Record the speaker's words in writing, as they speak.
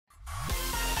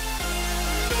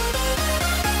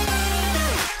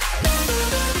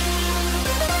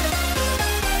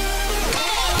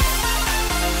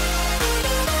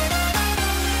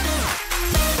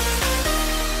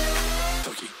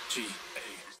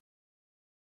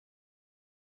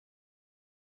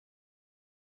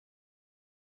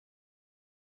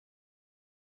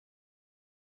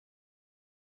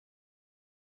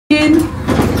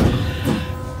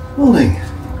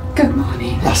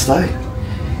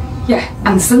Marseille. Yeah,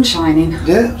 and the sun's shining.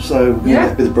 Yeah, so we're going to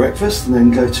get a bit of breakfast and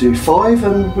then go to 5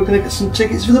 and we're going to get some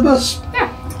tickets for the bus.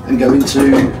 Yeah. And go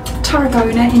into...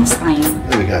 Tarragona in Spain.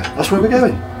 There we go. That's where we're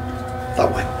going. That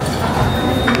way.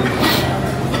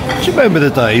 Do you remember the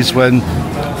days when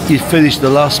you finished the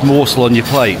last morsel on your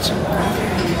plate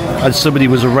and somebody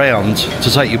was around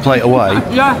to take your plate away?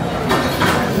 Yeah.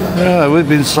 Yeah, we've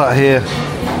been sat here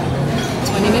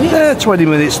 20 minutes? Yeah, 20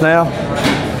 minutes now.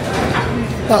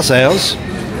 That's ours.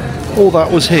 All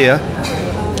that was here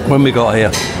when we got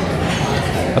here.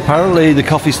 Apparently the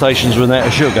coffee stations run out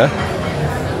of sugar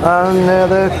and now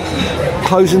they're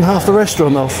closing half the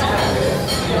restaurant off.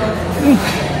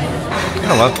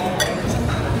 Hello.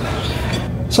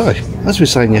 So, as we were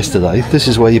saying yesterday, this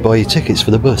is where you buy your tickets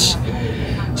for the bus.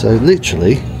 So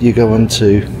literally, you go on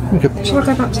to... Shall I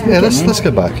go back to the Yeah, let's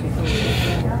go back.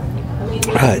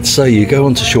 Right, so you go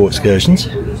on to short excursions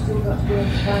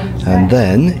and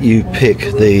then you pick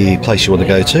the place you want to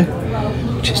go to,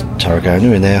 which is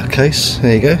Tarragona in our case.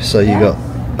 There you go. So you got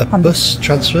a bus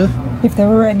transfer. If there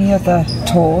were any other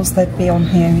tours, they'd be on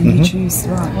here and you choose the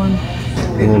right one.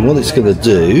 And then what it's going to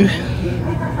do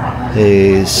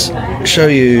is show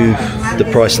you the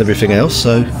price and everything else.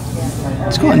 So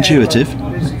it's quite intuitive.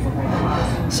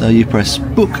 So you press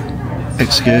book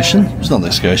excursion. It's not an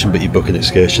excursion, but you book an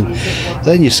excursion.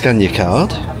 Then you scan your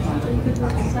card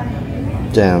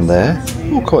down there.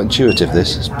 All quite intuitive.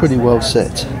 This it's pretty well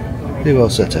set. Pretty well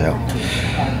set out.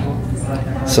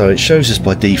 So it shows us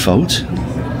by default.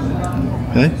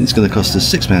 Okay, it's going to cost us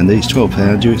 £6 each,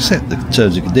 £12. You accept the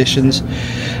terms and conditions,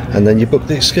 and then you book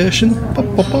the excursion. Ba,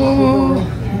 ba, ba.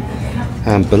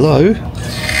 And below,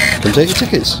 come take your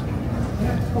tickets.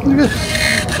 Look at it.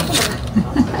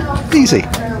 Easy,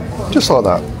 just like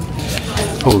that.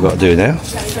 All we've got to do now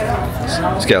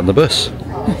is get on the bus.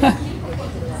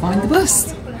 Find the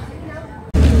bus.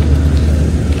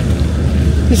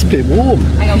 It's a bit warm.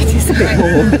 It is a bit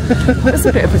warm. It's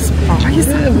a bit of a surprise.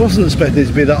 Yeah, I wasn't expecting it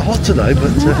to be that hot today, but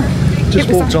just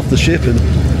walked off the ship and...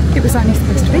 It was only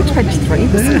supposed to be 23,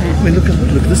 wasn't it? I mean, look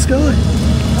at the sky.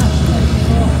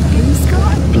 Blue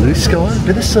sky. Blue sky, a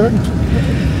bit of sun.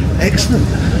 Excellent.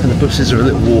 And the buses are a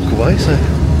little walk away, so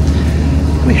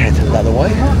we head the other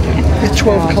way. It's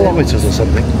 12 kilometres or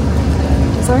something.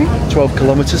 Sorry? 12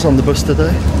 kilometres on the bus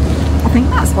today. I think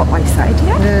that's what they said,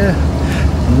 yeah? Yeah.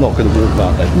 I'm not going to walk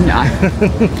that then. No.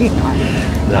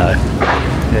 No.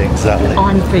 Exactly.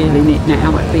 I'm feeling it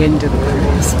now at the end of the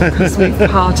cruise because we've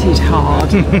partied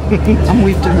hard and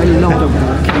we've done a lot of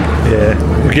walking. Yeah,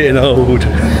 we're getting old.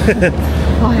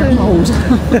 I am old.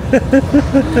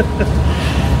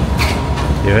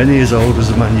 You're only as old as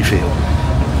the man you feel.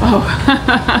 Oh,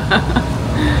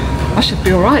 I should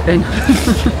be all right then.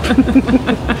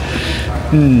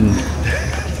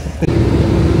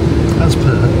 As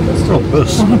per, it's on a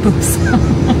bus. On a bus.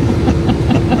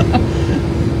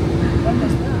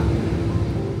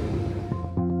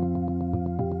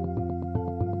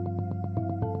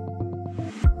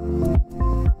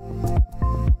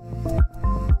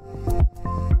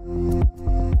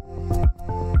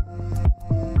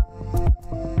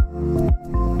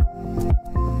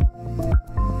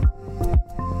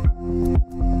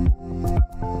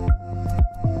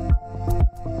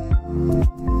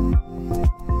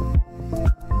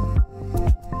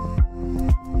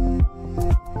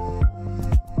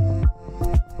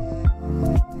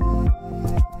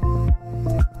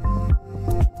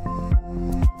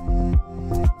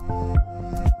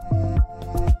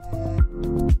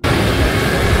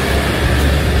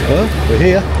 Well, we're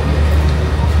here.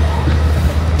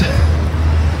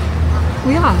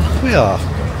 We are. We are.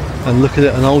 And looking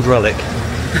at an old relic.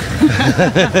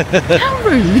 How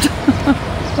rude.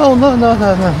 Oh, no,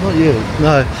 not you.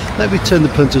 No, let me turn the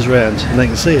punters round and they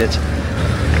can see it.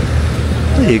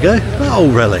 There you go, that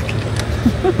old relic.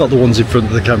 Not the ones in front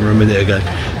of the camera a minute ago.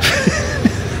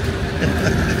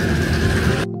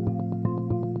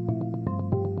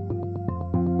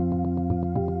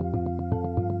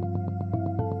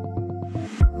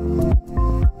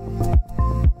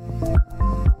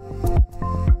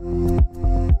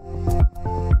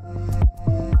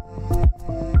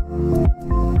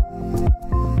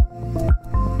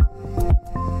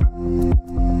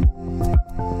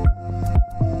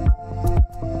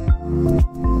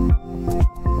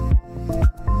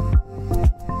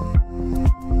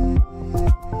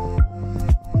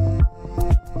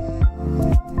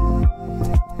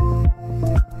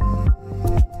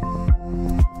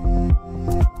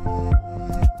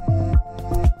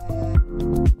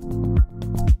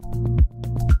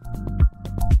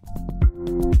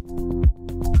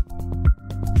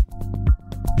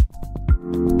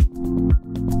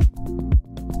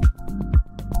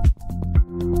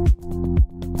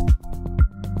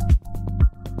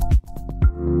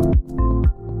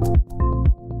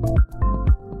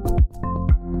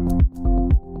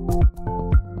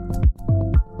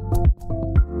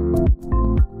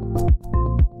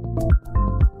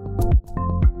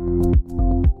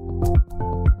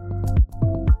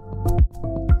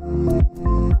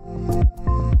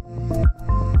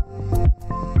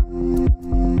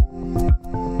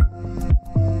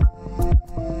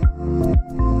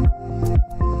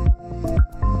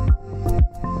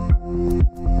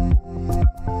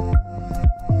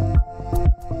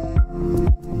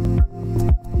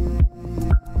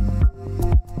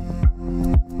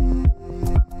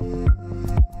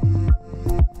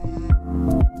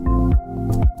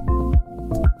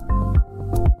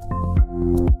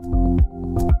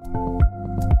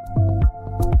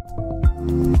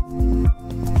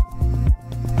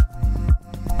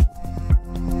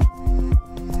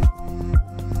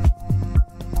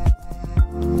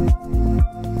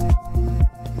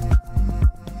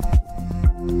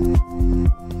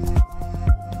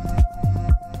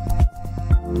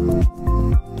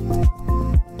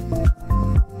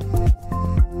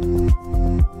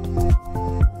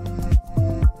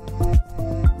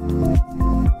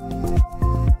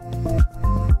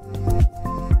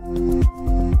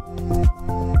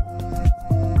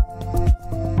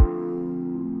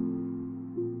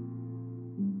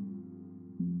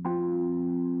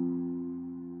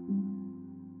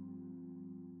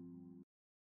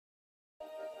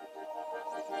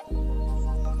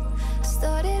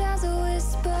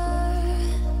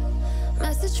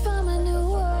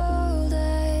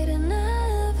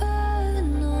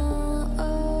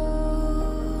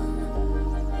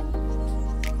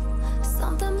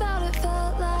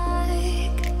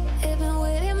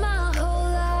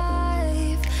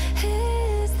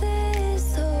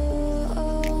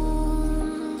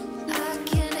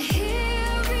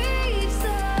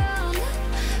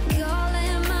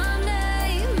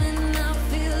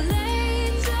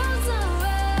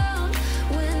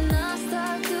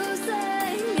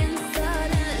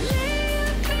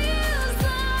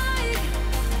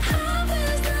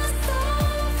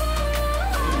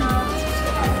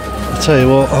 Tell you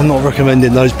what, I'm not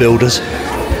recommending those builders.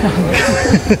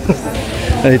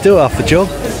 They do half a job.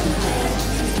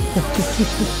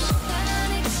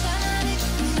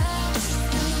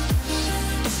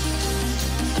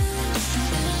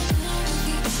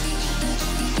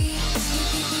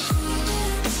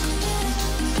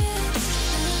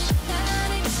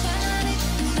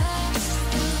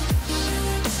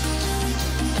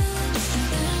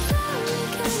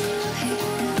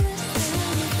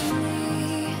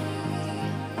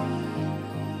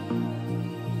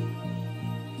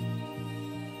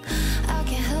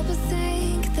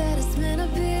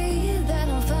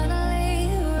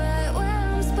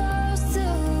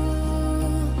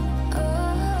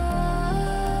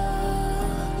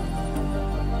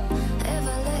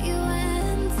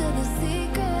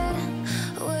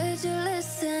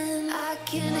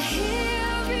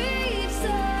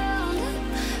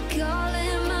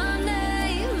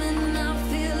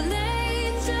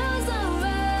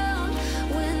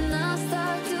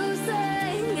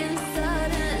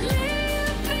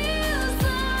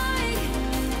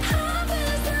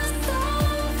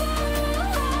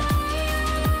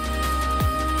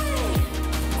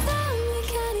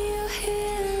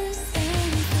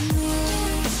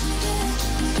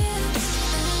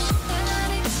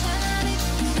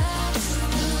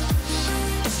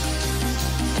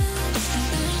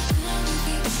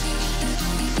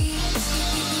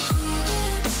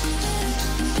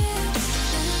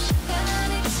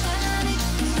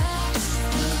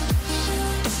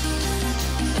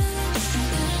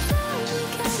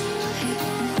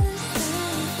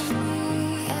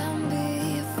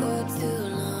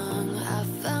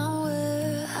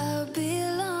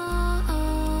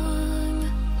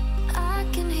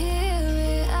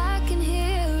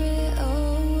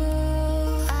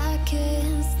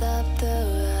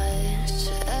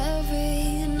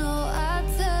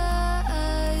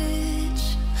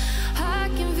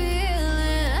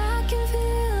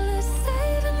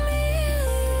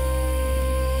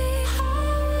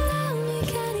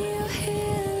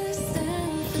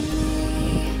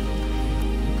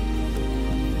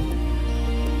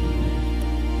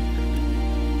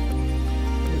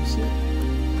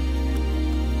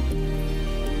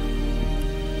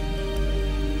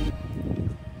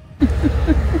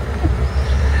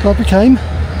 Glad we came.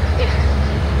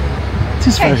 It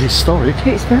is very historic.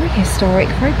 It's very historic,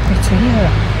 very pretty.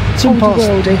 Yeah. Some parts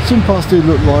do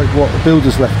look like what the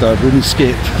builders left over in the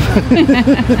skip.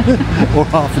 Or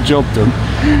half a job done.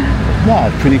 No,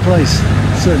 pretty place.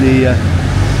 Certainly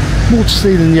more to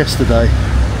see than yesterday.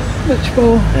 Much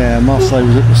more. Yeah, Marseille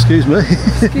was, excuse me.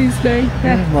 Excuse me.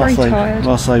 Yeah, very tired.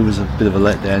 Marseille was a bit of a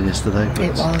letdown yesterday. But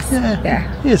It was.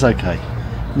 Yeah. It's okay.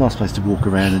 Nice place to walk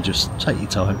around and just take your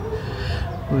time.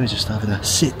 We're just having a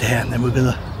sit down, then we're going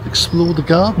to explore the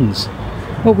gardens.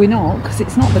 Well, we're not, because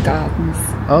it's not the gardens.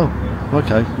 Oh,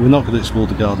 okay. We're not going to explore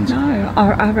the gardens. No,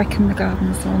 I reckon the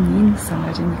gardens are on the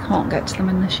inside and you can't get to them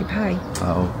unless you pay.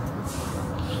 Oh,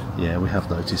 yeah, we have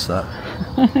noticed that.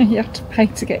 You have to pay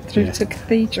to get through to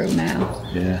Cathedral now.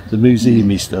 Yeah, the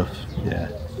museum-y stuff. Yeah,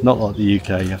 not like the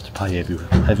UK. You have to pay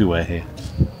everywhere here.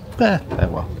 But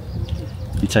well,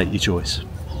 you take your choice.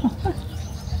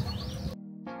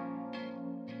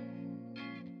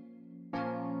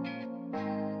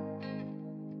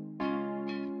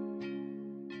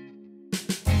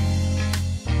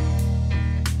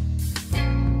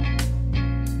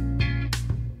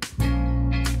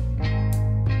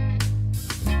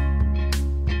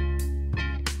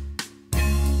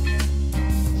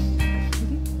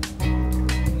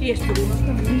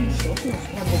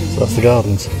 So that's the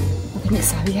gardens. I think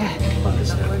so, yeah.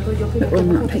 Look on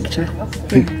that picture. I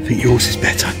think yours is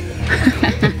better.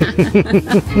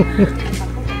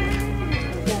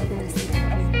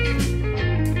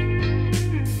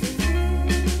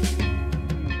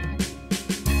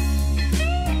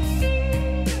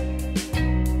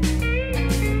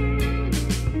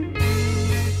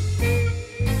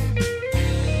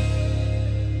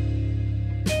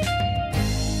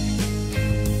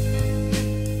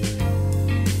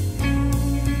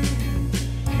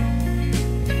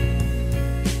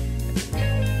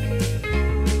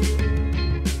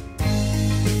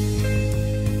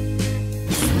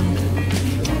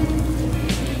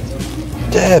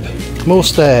 Deb, more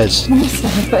stairs. More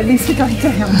stairs, but at least we're going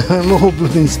down. More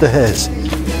blooming stairs.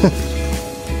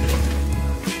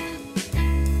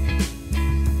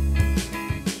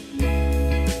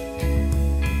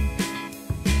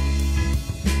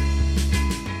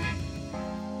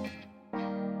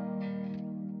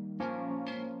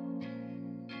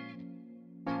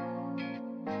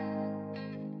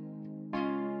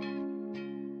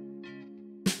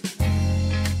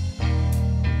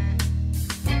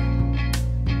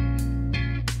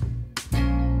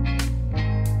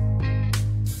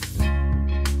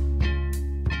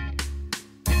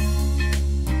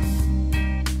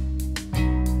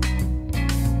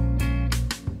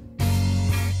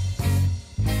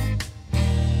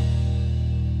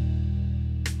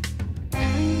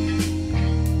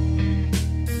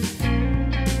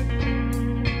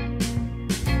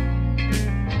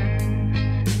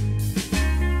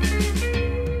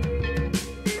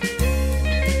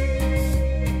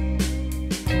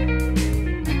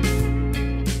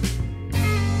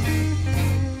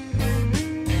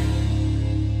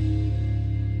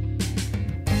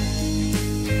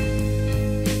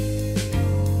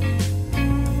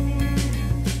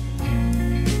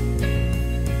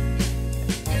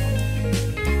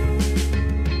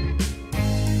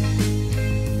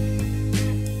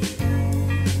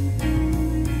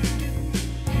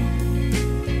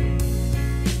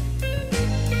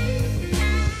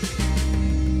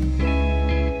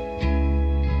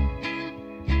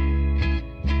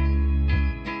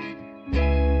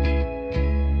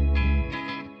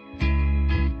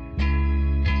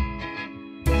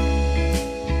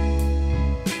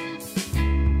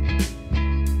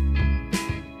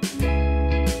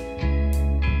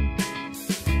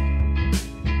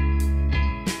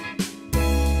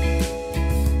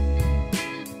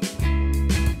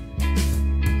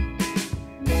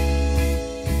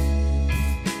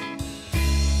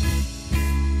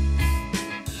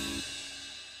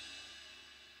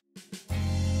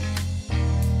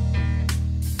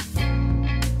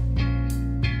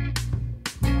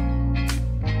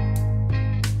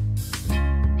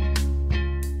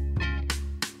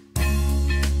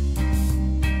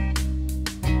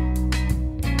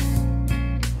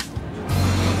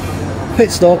 pit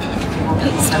stop.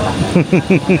 Pit stop.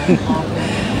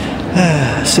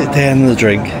 Sit down and a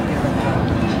drink.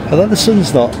 Although the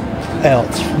sun's not out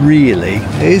really,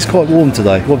 it is quite warm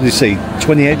today. What did you see?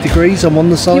 28 degrees on one of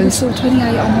the You signs? saw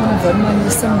 28 on one of them when the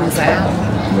sun was out.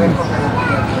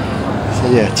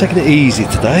 So yeah, taking it easy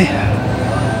today.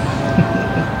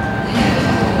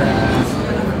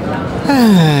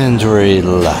 And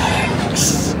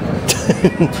relax.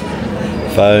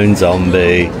 Phone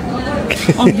zombie.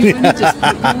 Oh, you've only just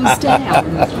put yours down.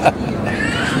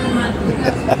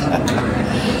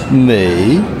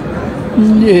 Me?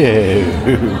 No.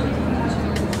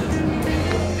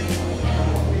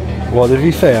 What have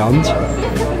you found?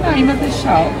 Name of the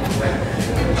shop.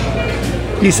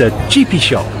 He said cheapy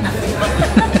shop.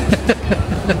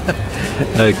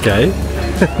 Okay.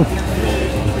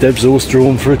 Deb's all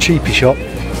drawn for a cheapy shop.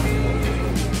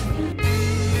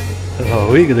 Oh,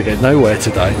 we're going to get nowhere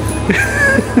today.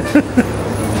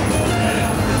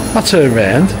 I turn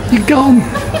round, you're gone.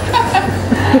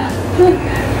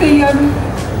 The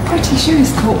pretty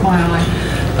shoes caught my eye.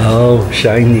 Oh,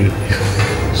 shiny.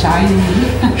 Shiny.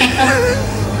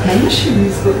 Men's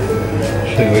shoes, but I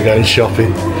think we're going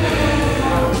shopping.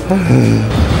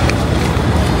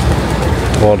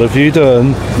 What have you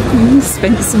done?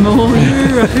 spent some more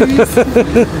euros.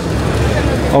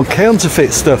 On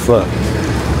counterfeit stuff, look.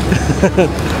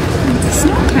 It's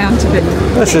not counterfeit.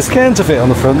 That says counterfeit on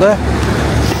the front there.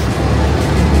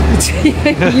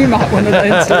 You might want to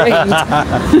learn to read.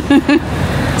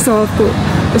 So I've got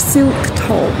a silk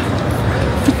top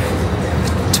for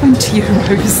 20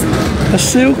 euros. A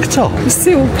silk top? A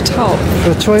silk top.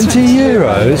 For 20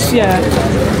 euros? Yeah.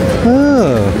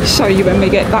 Oh. Show you when we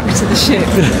get back to the ship.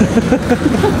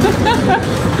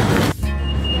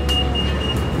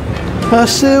 A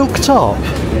silk top?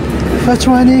 For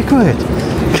 20 quid?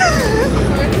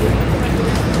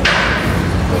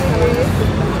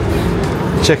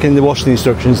 Checking the washing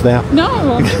instructions now. No,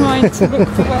 I'm trying to look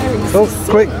for where it's. Oh,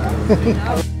 quick.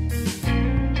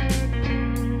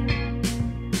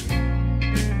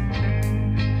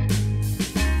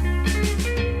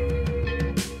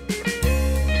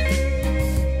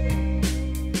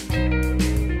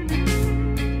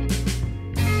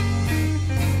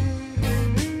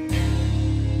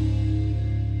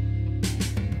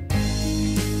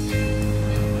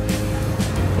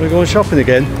 We're going shopping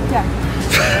again? Yeah.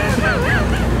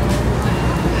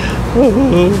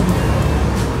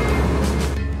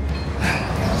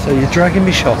 So you're dragging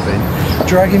me shopping,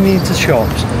 dragging me into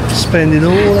shops, spending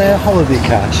all our holiday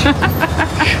cash.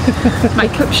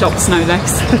 Makeup shops, no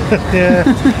less. Yeah,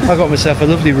 I got myself a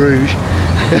lovely rouge. I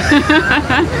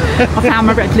found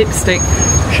my red lipstick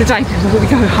the day before we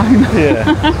go home.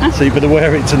 Yeah, so you better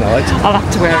wear it tonight. I'll have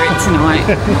to wear it tonight.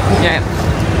 Yeah.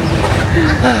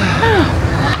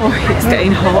 Oh, it's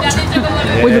getting hot.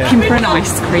 Yeah. We're looking for an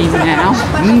ice cream now.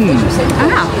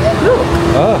 Ah, look.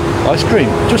 Ah, ice cream,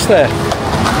 just there.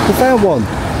 We found one.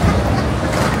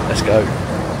 Let's go.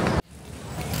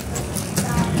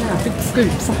 Yeah, big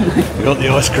scoops, haven't they? We got the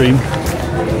ice cream.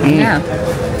 Yeah.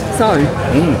 So,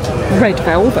 red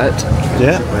velvet.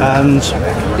 Yeah, and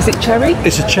is it cherry?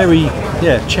 it's a cherry,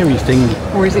 yeah, cherry thing.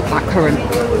 Or is it blackcurrant?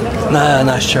 No,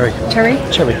 nice cherry. Cherry?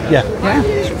 Cherry, yeah. Yeah.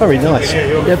 It's very nice.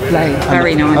 Lovely.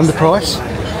 Very nice. And the price?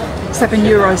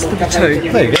 €7 for the two.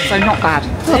 There you go. So not bad.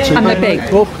 Not too And bad. they're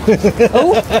big. Oh.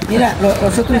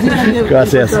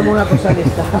 Gracias.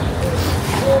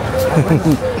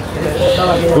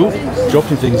 Ooh,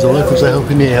 dropping things, the locals are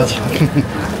helping me out.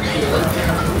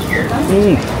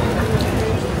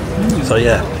 So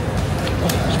yeah,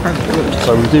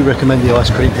 so we do recommend the ice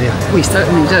cream here. We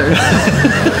certainly do.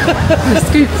 The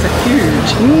scoops are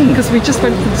huge because we just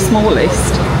went for the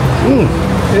smallest.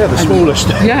 Yeah, the smallest.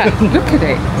 Yeah, look at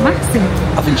it, massive.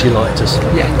 I think she liked us.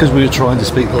 Yeah. Because we were trying to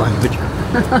speak the language.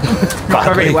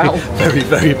 Badly. Very well. Very,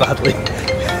 very badly.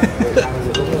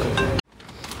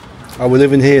 Are we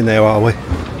living here now, are we?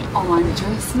 I'm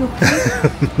just looking.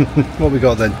 What we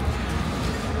got then?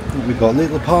 We got a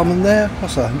little apartment there.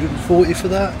 What's that? 140 for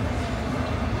that?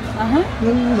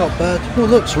 Not bad. Oh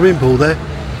look, swimming pool there.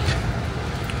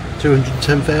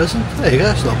 210,000. There you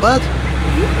go. It's not bad.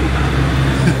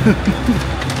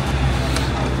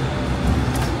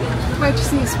 Where do you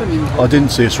see a swimming pool? I didn't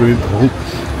see a swimming pool.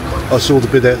 I saw the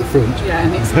bid out the front. Yeah,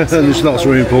 and it's not And it's not a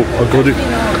swimming pool. I got it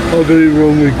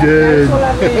wrong again.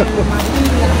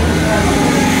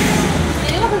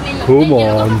 Come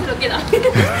on.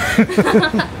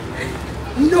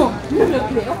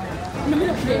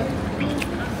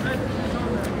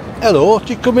 Hello, do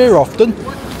you come here often?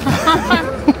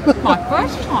 my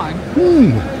first time.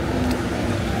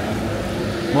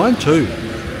 Mine too.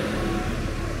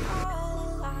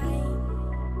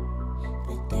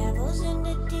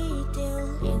 still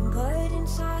lingered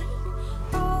inside.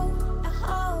 Oh, a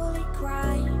holy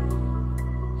crime.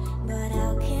 But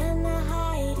how can I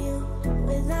hide you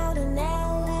without an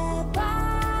alibi?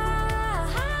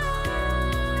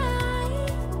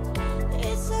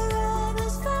 It's a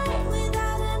lover's fight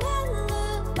without an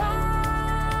alibi.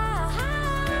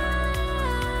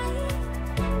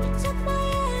 You took my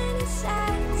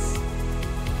innocence.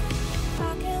 I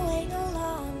can't wait no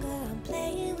longer. I'm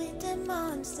playing with the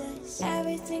monsters.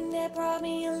 Everything that brought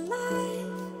me alive.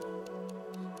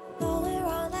 Going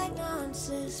around like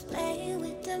nonsense, playing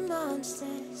with the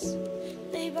monsters.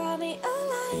 They brought me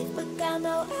alive, but got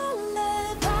no alibi.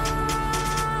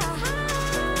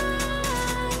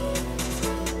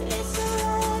 It's a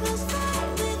lover's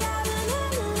fight without an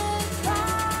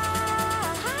alibi.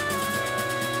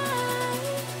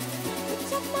 You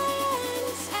took my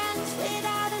innocence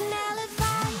without an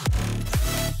alibi.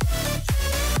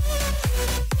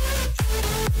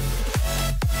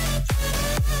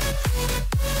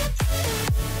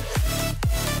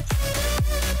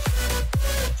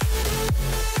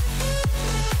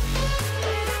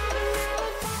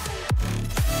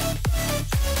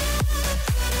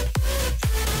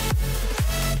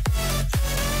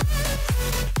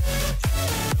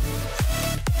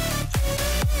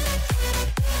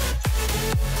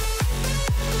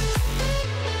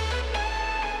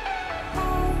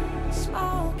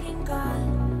 Smoking gun,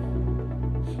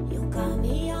 you got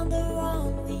me on the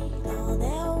wrong. We know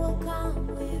that will come.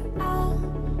 We're out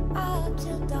up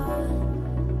till dawn.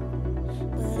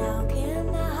 But how can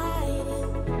I hide you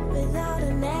without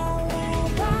an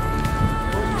alibi?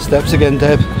 Steps again,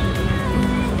 Deb.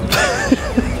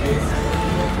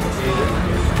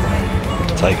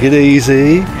 Take it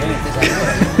easy.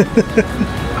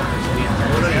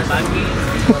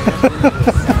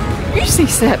 You see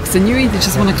steps and you either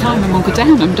just want to climb them or go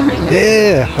down them, don't you?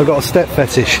 Yeah, I've got a step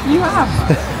fetish. You have.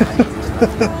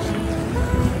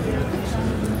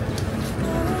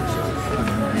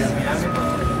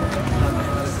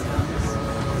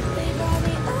 They brought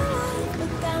me alive,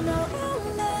 but got no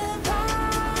alibi.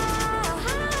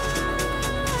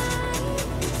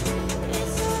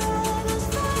 It's a lover's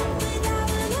fight without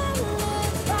an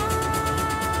alibi.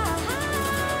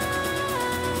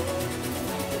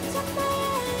 You took my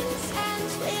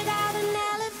innocence without an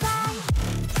alibi.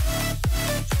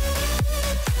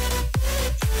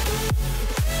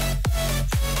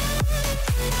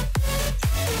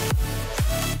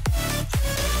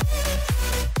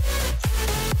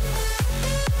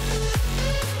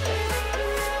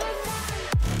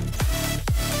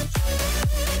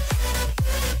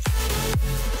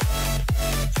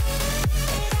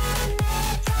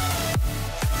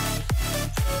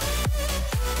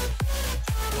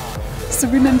 So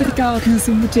remember the gardens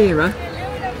in Madeira?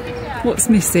 What's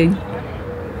missing?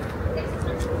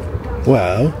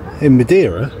 Well, in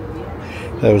Madeira,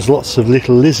 there was lots of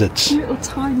little lizards. Little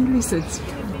tiny lizards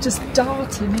just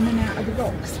darting in and out of the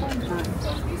rocks, weren't they?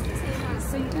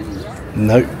 See them?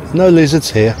 No, no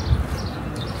lizards here.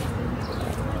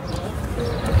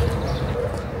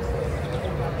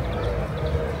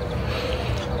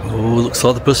 Oh, looks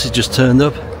like the bus has just turned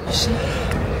up.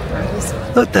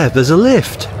 Look, Deb, there's a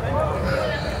lift.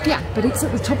 Yeah, but it's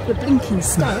at the top of the blinking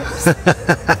steps.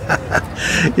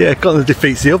 Yeah, it kind of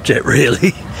defeats the object,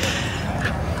 really.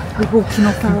 We're walking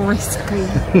off our ice cream.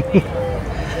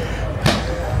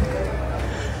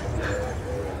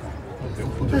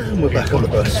 And we're back on the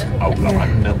bus.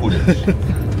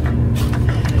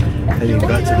 Heading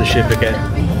back to the ship again.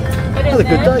 Had a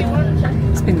good day.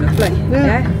 It's been lovely.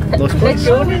 Yeah. Nice place.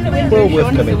 Well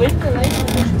worth coming.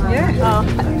 Yeah.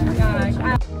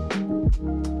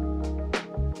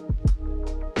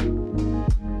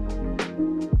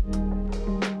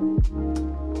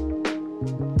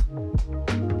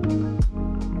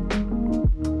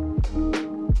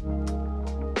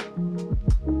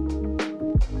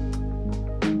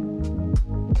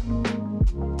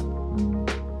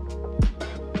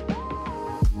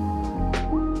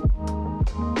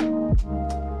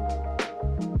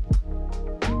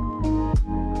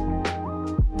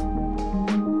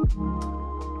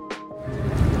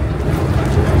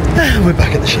 And we're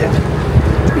back at the ship.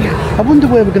 Yeah. I wonder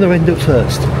where we're going to end up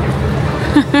first.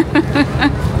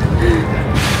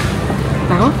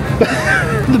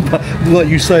 Like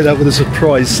you say that with a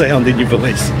surprised sound in your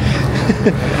voice.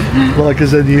 Like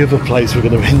as any other place we're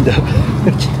going to end up.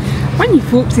 When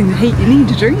you've walked in the heat, you need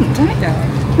a drink, don't you?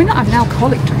 We're not having an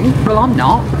alcoholic drink. Well, I'm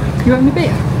not. You own a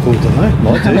beer? Oh, I don't know.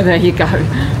 Might do. Oh, there you go.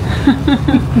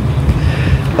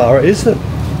 Bar it is that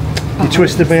you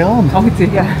twisted my arm. Oh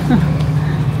dear.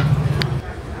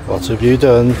 What have you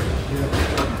done?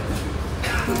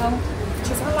 Well,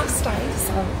 is our last day,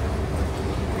 so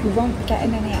we won't be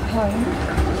getting any at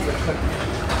home.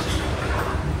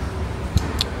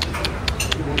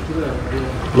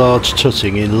 Large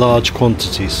tutting in large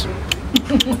quantities.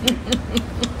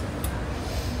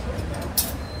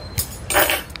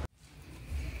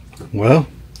 Well,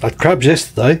 I had crabs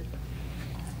yesterday.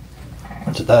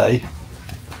 Today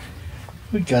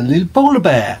we got a little polar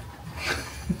bear.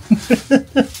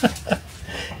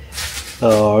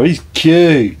 Oh, he's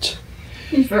cute.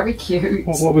 He's very cute.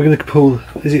 What are we going to call?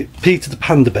 Is it Peter the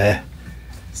panda bear?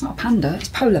 It's not a panda, it's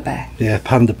polar bear. Yeah,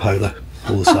 panda polar.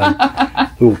 All the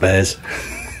same. All bears.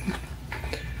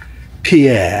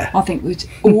 Pierre. I think we'd.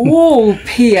 Oh,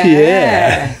 Pierre.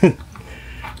 Pierre.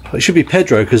 It should be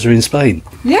Pedro because they're in Spain.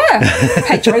 Yeah,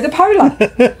 Pedro the polar.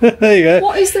 There you go.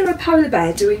 What is there a polar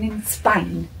bear doing in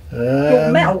Spain?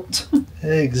 You'll melt.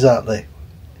 Exactly.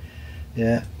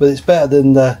 Yeah, but it's better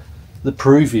than the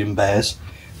Peruvian bears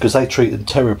because they treat them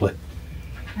terribly.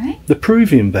 Eh? The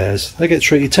Peruvian bears, they get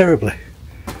treated terribly.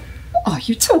 What are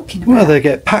you talking about? Well, they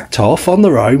get packed off on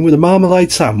their own with a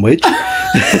marmalade sandwich.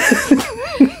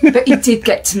 But he did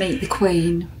get to meet the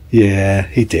Queen. Yeah,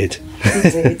 he did. He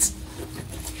did.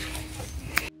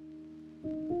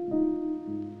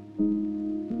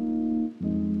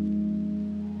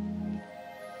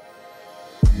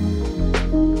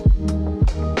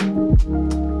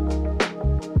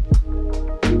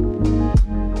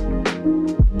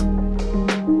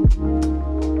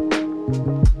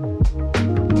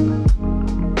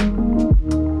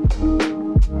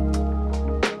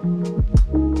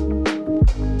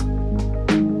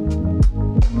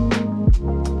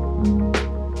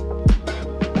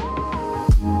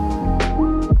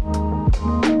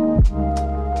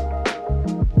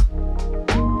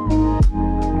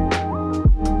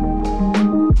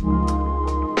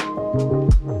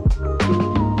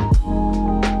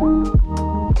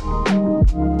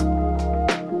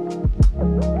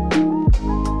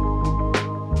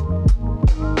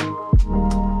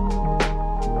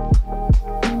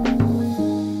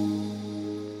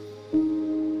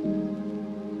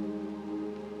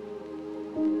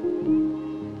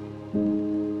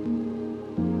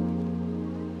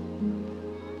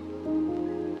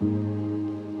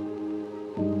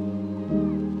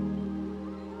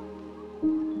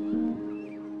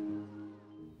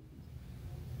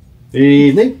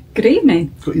 Evening. Good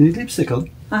evening. Got your new lipstick on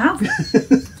I have.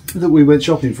 that we went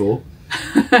shopping for.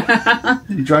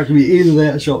 You're dragging me in and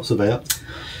out of shops about.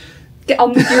 Get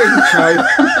on with your intro.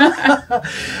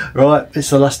 Right, it's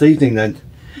the last evening then.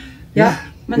 Yeah,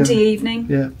 Monday evening.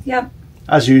 Yeah. Yeah.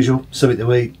 As usual, something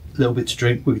to eat, a little bit to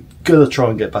drink. We're going to try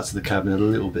and get back to the cabin a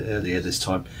little bit earlier this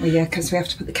time. Well, yeah, because we have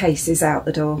to put the cases out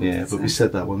the door. Yeah, but so. we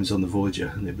said that when we was on the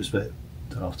Voyager and it was about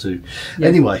 2:30. Yeah.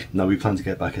 Anyway, no, we plan to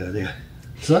get back earlier.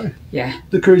 So, Yeah.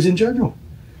 the cruise in general.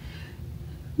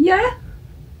 Yeah.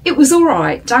 It was all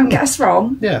right. Don't get us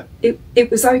wrong. Yeah. It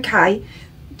was okay.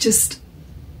 Just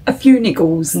a few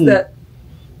niggles that.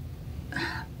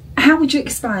 How would you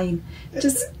explain?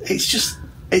 Just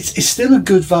It's still a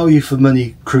good value for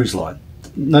money cruise line.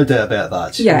 No doubt about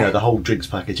that. Yeah. You know, the whole drinks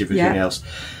package, everything Yeah. else.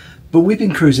 But we've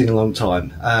been cruising a long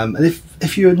time. And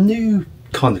if you're a new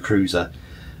kind of cruiser,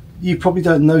 you probably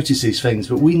don't notice these things,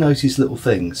 but we notice little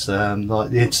things.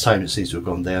 Like the entertainment seems to have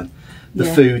gone down. The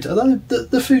Yeah. food, although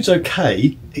the food's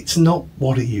okay, it's not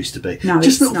what it used to be. No, just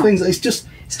it's little not. things. It's just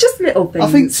little things. I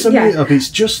think some yeah. of it's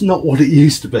just not what it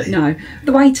used to be. No,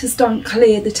 the waiters don't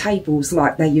clear the tables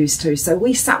like they used to. So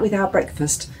we sat with our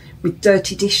breakfast with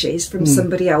dirty dishes from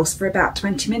somebody else for about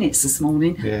 20 minutes this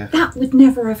morning. Yeah. That would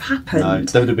never have happened. No,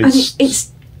 there would have been And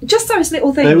it's just those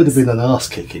little things. There would have been an arse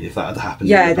kicking if that had happened.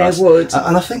 Yeah, in the there past. would.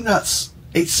 And I think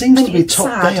it seems And to be it's top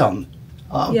sad. down.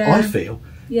 Yeah. I feel.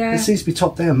 Yeah. It seems to be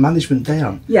top down, management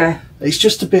down. Yeah. It's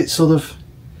just a bit sort of.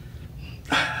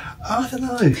 I don't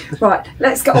know. Right,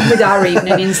 let's get on with our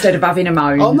evening instead of having a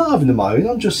moan. I'm not having a moan.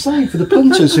 I'm just saying for the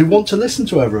punters who want to listen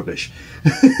to our rubbish.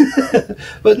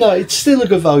 But no, it's still a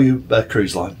good value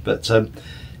cruise line. But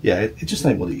yeah, it just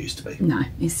ain't what it used to be. No,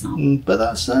 it's not. But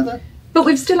that's But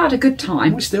we've still had a good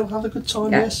time. we still have a good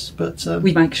time, Yeah. yes. But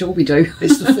We make sure we do.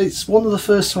 it's one of the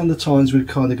first times we've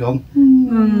kind of gone.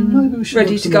 Maybe we should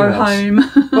Ready look to go somewhere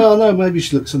else." home. Well, no, maybe we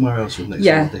should look somewhere else for the next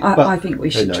Yeah, holiday. But I think we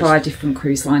who should knows? try a different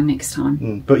cruise line next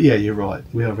time. But yeah, you're right.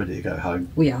 We are ready to go home.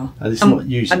 We are. And it's not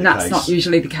usually and the that's case. not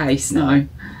usually the case, no.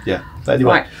 Yeah. But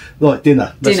anyway, right,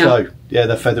 dinner. Let's go. Yeah,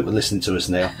 they're fed up with listening to us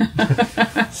now.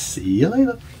 See you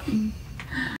later.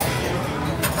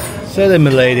 So then,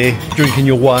 my lady, drinking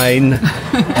your wine.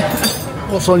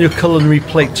 What's on your culinary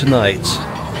plate tonight?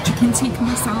 Chicken tikka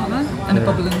masala and a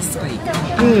bubble and steak.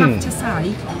 And I have to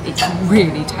say, it's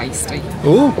really tasty.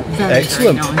 Oh, Very,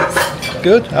 excellent. very nice.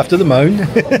 good, after the moan.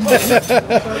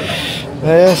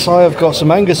 Yes, I have got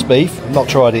some Angus beef, not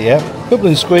tried it yet.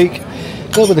 Bubbling squeak, a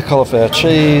little bit of cauliflower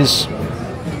cheese,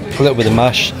 a little bit of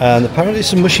mash, and apparently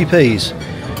some mushy peas.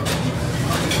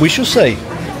 We shall see.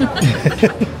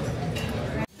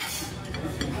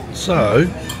 So,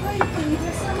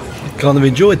 kind of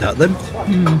enjoyed that then.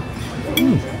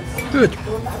 Good.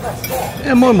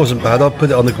 Yeah, mine wasn't bad. I'd put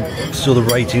it on the sort of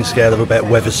rating scale of about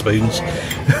Weatherspoons.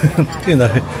 You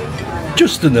know,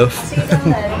 just enough,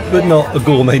 but not a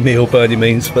gourmet meal by any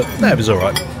means, but that was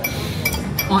alright.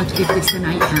 I'd give this an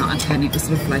 8 out of 10, it was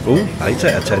lovely. Oh, 8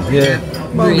 out of 10, yeah.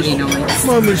 Really nice.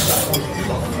 Mine was,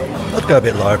 I'd go a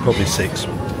bit lower, probably 6.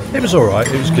 It was alright,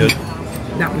 it was good.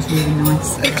 That was really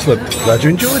nice. Excellent, glad you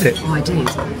enjoyed it. I did.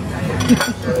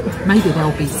 Maybe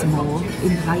there'll be some more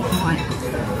in the late night.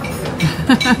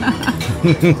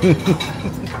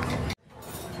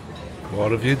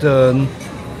 What have you done?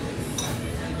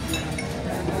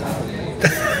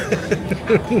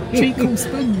 Treacle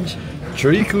sponge.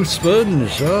 Treacle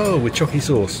sponge, oh, with chocky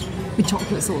sauce. With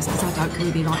chocolate sauce, because I don't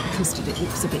really like the custard, it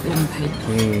looks a bit lumpy.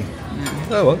 Yeah.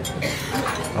 Oh well,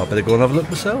 I better go and have a look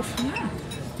myself. Yeah.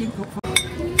 You've got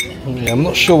Yeah, I'm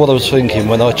not sure what I was thinking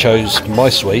when I chose my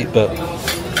sweet, but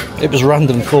it was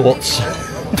random thoughts.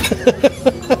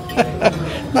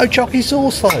 No chocky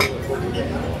sauce though.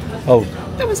 Oh.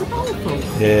 There was a bowl full.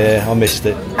 Yeah, I missed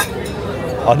it.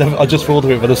 I just thought of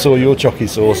it when I saw your chocky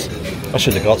sauce. I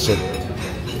should have got some.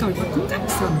 Go back and get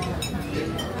some.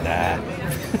 Nah.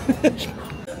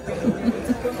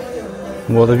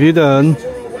 What have you done?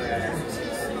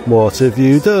 What have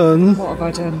you done? What have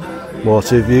I done? What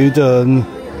have you done?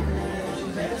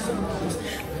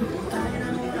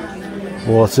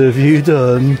 What have you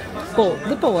done? Bought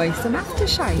the boys some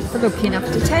aftershave for looking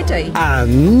after Teddy.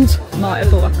 And? Might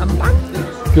have bought a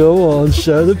handbag. Go on,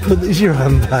 show the punters your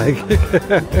handbag.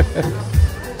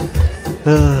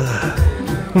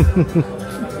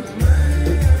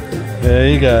 There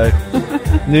you go.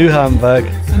 New handbag.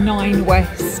 A 9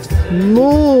 West.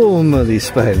 Normally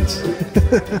spent.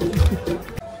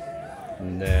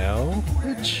 Now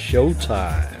it's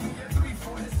showtime.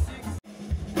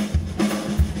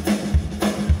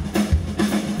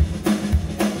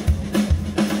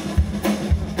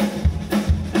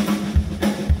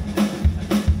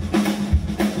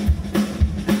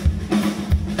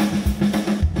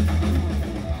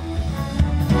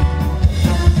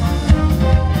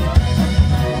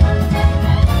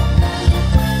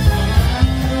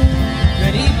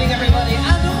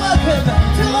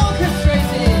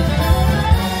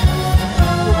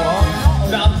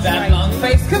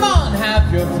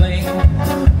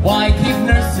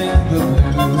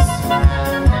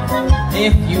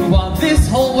 If you want this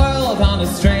whole world on a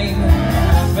string,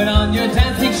 put on your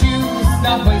dancing shoes,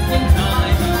 stop wasting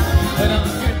time. Put on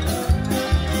your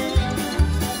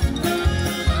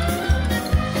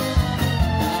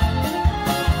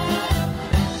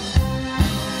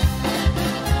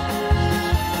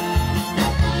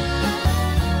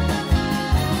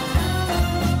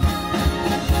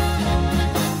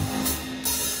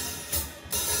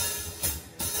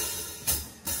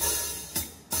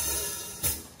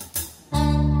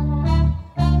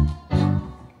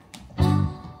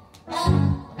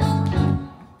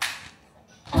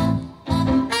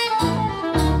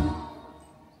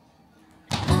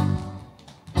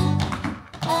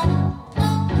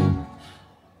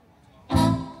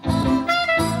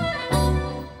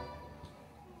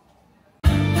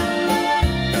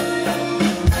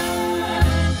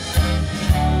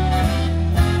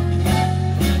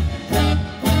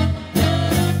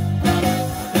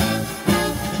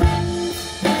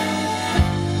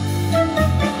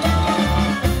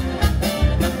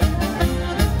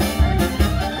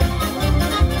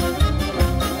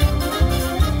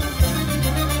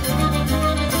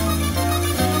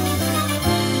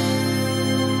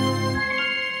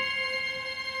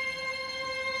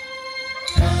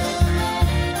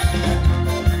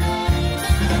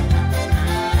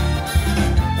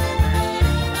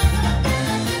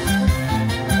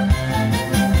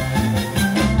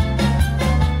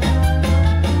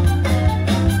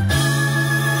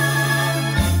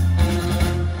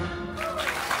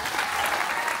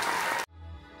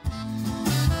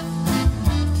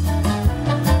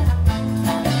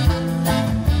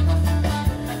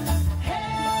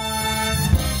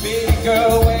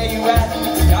girl, where you at?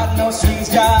 Got no strings,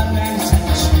 got no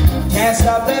touch. Can't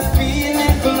stop that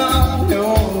feeling for long, no.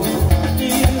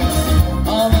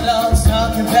 All the love's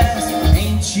talking fast.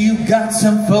 Ain't you got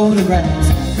some photographs?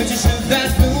 Could you shoot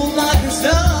that moon like a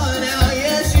star now?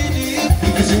 Yes, you do.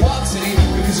 Because you walk city,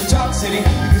 because you talk city,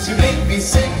 because you make me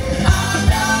sick. I'm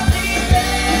not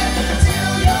leaving till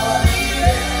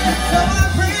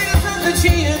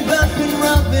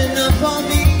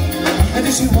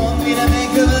Does she want me to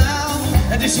make a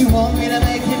vow? And does she want me to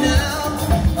make it now?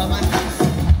 Oh, my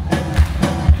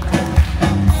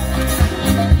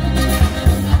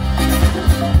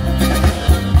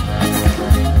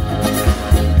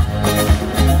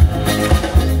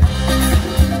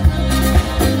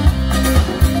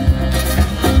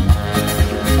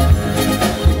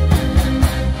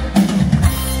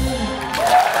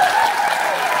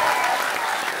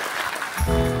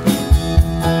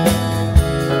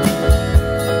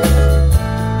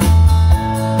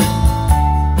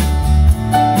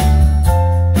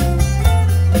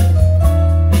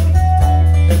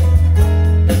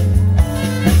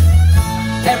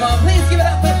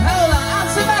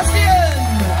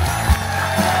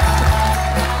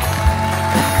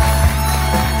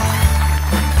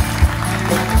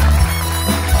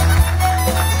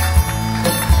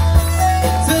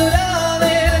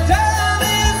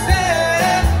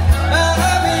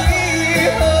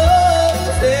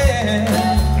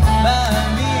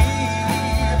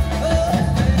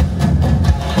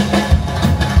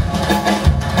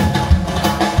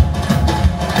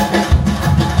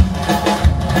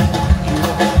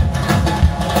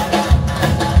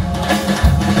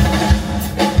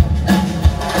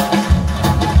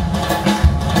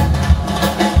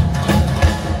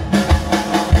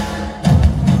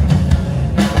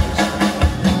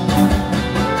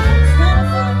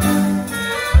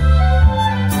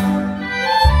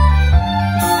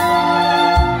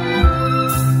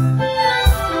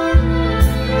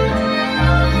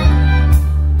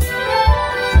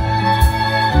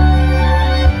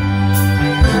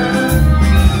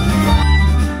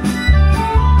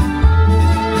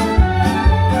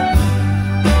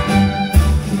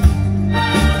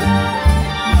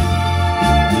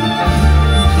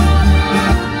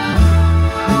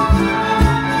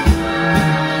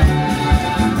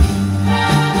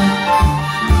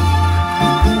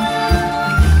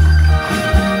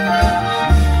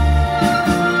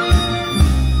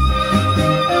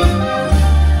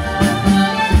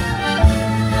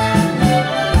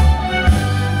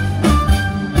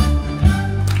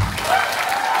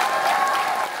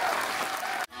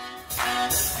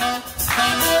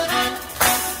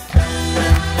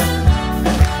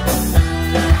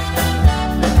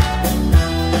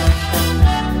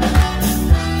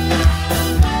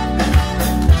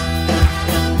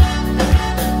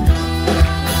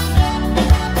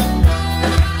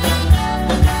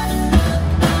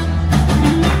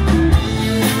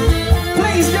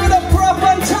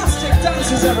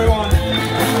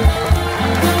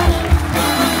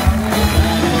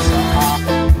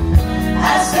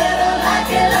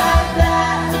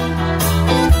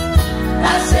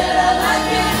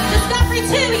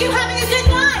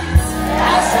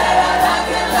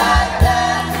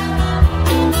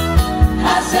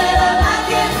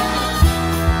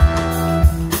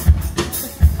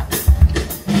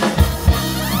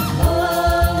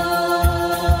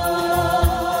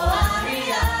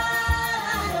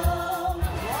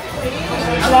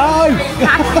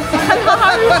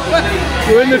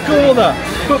We're in the corner.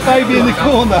 Put baby in the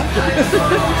corner.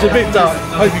 It's a bit dark.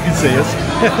 Hope you can see us.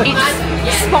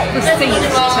 It's spot the seats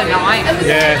tonight.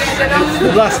 Yes,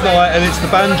 it's last night and it's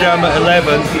the band jam at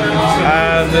 11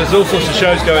 and there's all sorts of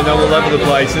shows going on all over the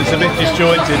place. It's a bit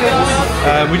disjointed.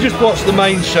 We just watched the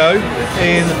main show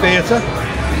in the theatre.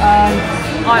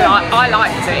 I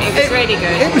liked it. It was really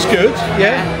good. It was good,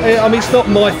 yeah. I mean, it's not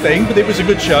my thing, but it was a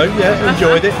good show. Yeah,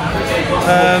 enjoyed it.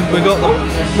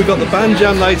 We got the band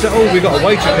jam later. Oh, we got a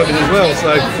waiter coming as well.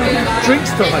 So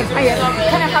drinks time.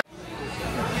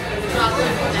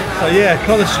 So yeah,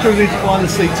 kind of struggling to find a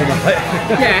seat tonight.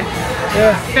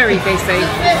 Yeah, very busy.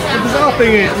 The bizarre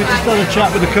thing is, we just had a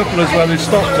chat with a couple as well who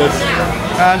stopped us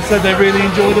and said they really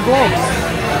enjoy the vlogs.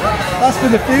 That's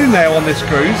been a few now on this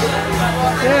cruise.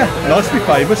 Yeah, nice to be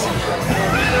famous.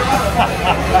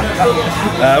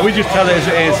 We just tell it as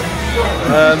it is.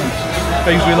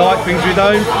 Things we like, things we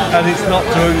don't, and it's not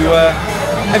to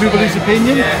everybody's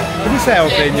opinion, but it's our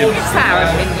opinion. It's our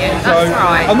opinion, So that's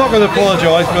right. I'm not going to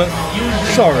apologise, but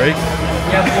sorry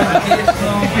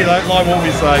if you don't like what we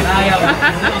say.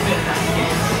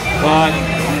 Right,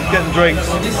 get the drinks.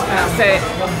 That's it.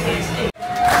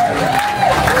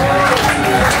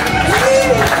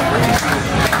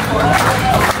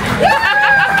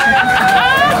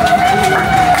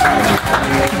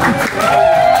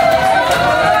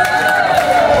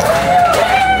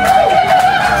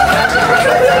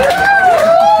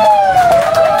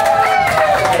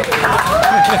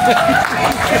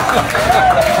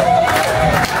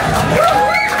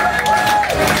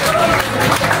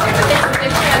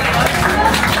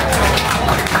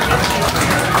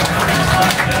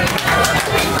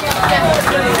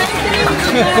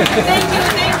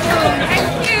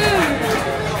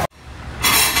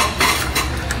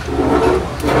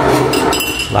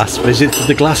 last visit to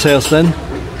the glass house then.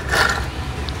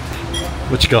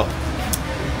 What you got?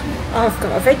 I've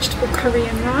got a vegetable curry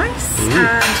and rice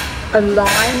and a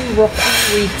lime rocky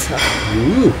rita.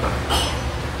 Ooh.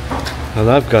 And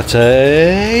I've got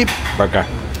a burger.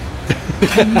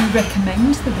 Can you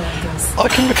recommend the burgers? I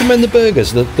can recommend the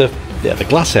burgers. The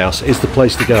glass house is the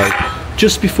place to go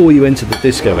just before you enter the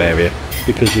disco area,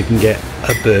 because you can get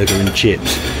a burger and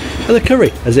chips and a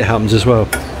curry as it happens as well,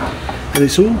 and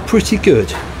it's all pretty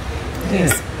good.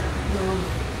 Yes.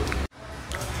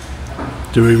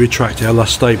 Do we retract our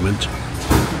last statement?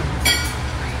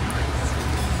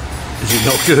 Is it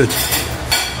not good?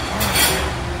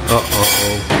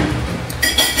 Uh-oh.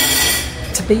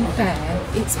 To be fair,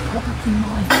 it's probably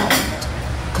my fault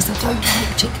because I don't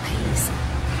like chickpeas.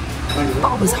 But I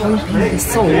was hoping the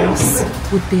sauce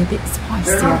would be a bit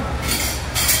spicier.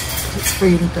 But it's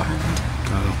really bland.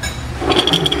 Oh.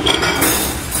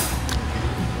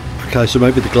 Okay, so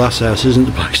maybe the glass house isn't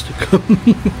the place to come.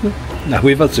 No,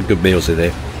 we've had some good meals in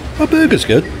there. Our burger's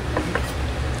good.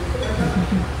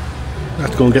 I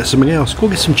have to go and get something else. Go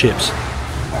and get some chips.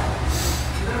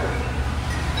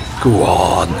 Go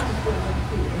on.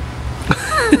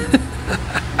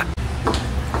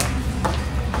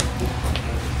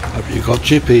 Have you got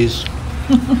chippies?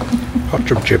 Got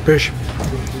some chippies?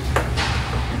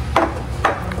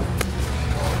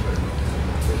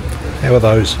 How are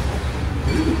those?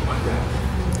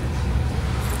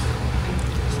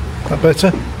 That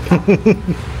better?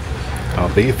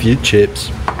 I'll be a few chips.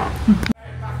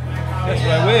 That's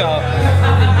where we are.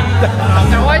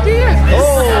 No idea.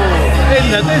 Oh, in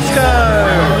the disco!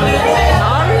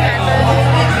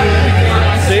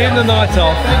 Seeing the night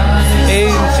off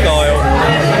in style.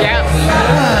 Yeah.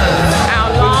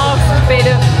 Our last bit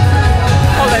of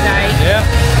holiday. Yeah.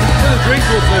 With a drink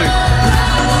or two.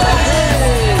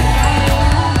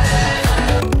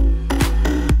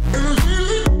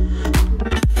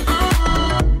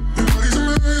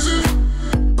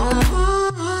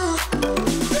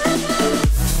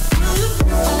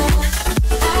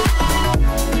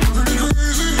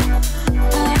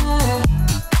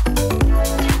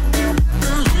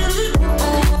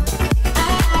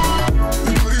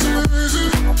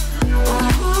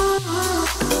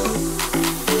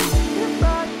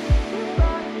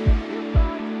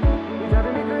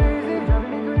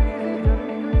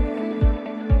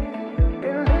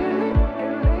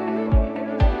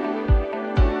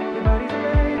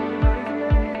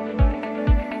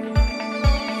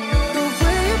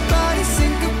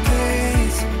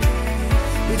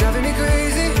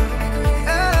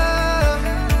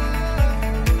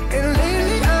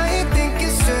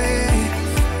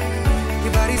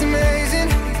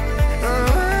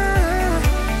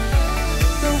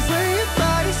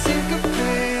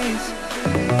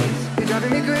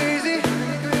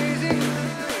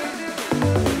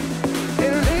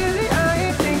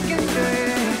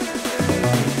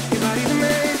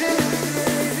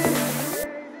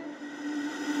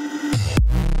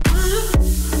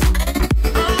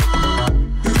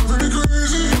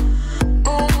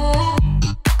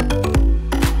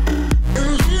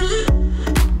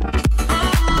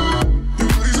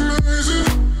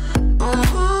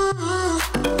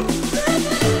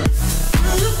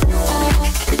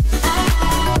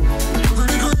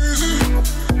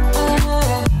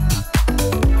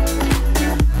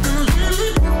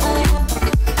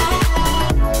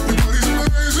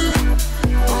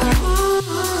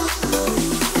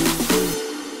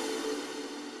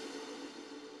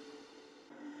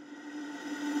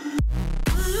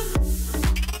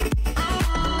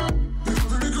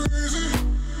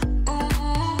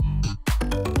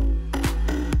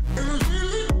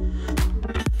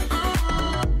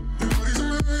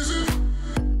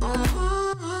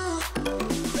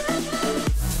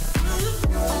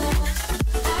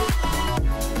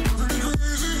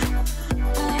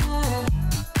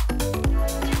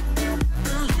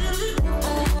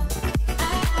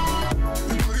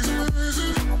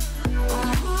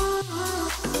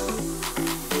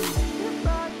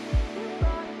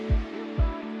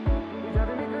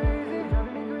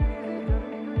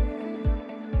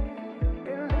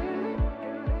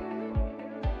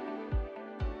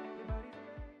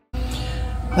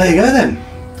 There you go then.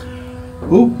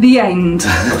 Ooh. The end.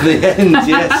 The end,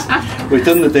 yes. We've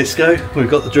done the disco, we've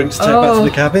got the drinks to take back to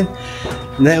the cabin.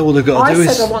 Now all we've got to do is...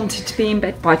 I said I wanted to be in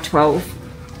bed by 12.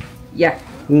 Yeah.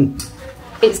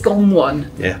 It's gone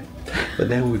 1. Yeah. But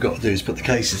now all we've got to do is put the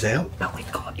cases out. But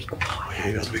we've got to be quiet. Yeah,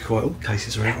 we've got to be quiet. All the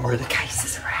cases are out already. All the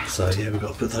cases are out. So yeah, we've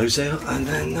got to put those out and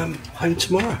then home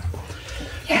tomorrow.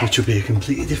 Yeah. Which will be a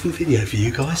completely different video for you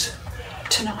guys.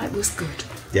 Tonight was good.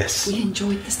 Yes. We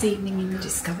enjoyed this evening in the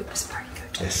disco, it was very good.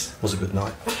 Yes, it was a good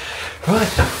night.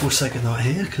 Right, we'll say good night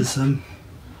here because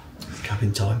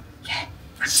cabin time. Yeah.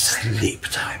 Sleep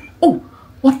time. Oh,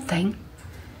 one thing.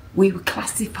 We were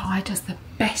classified as the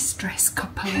best dressed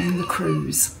couple on the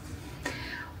cruise.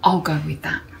 I'll go with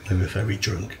that. They were very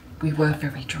drunk. We were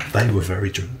very drunk. They were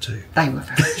very drunk too. They were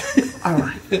very drunk. All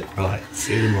right. Right,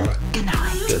 see you tomorrow. Good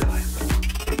night. Good night.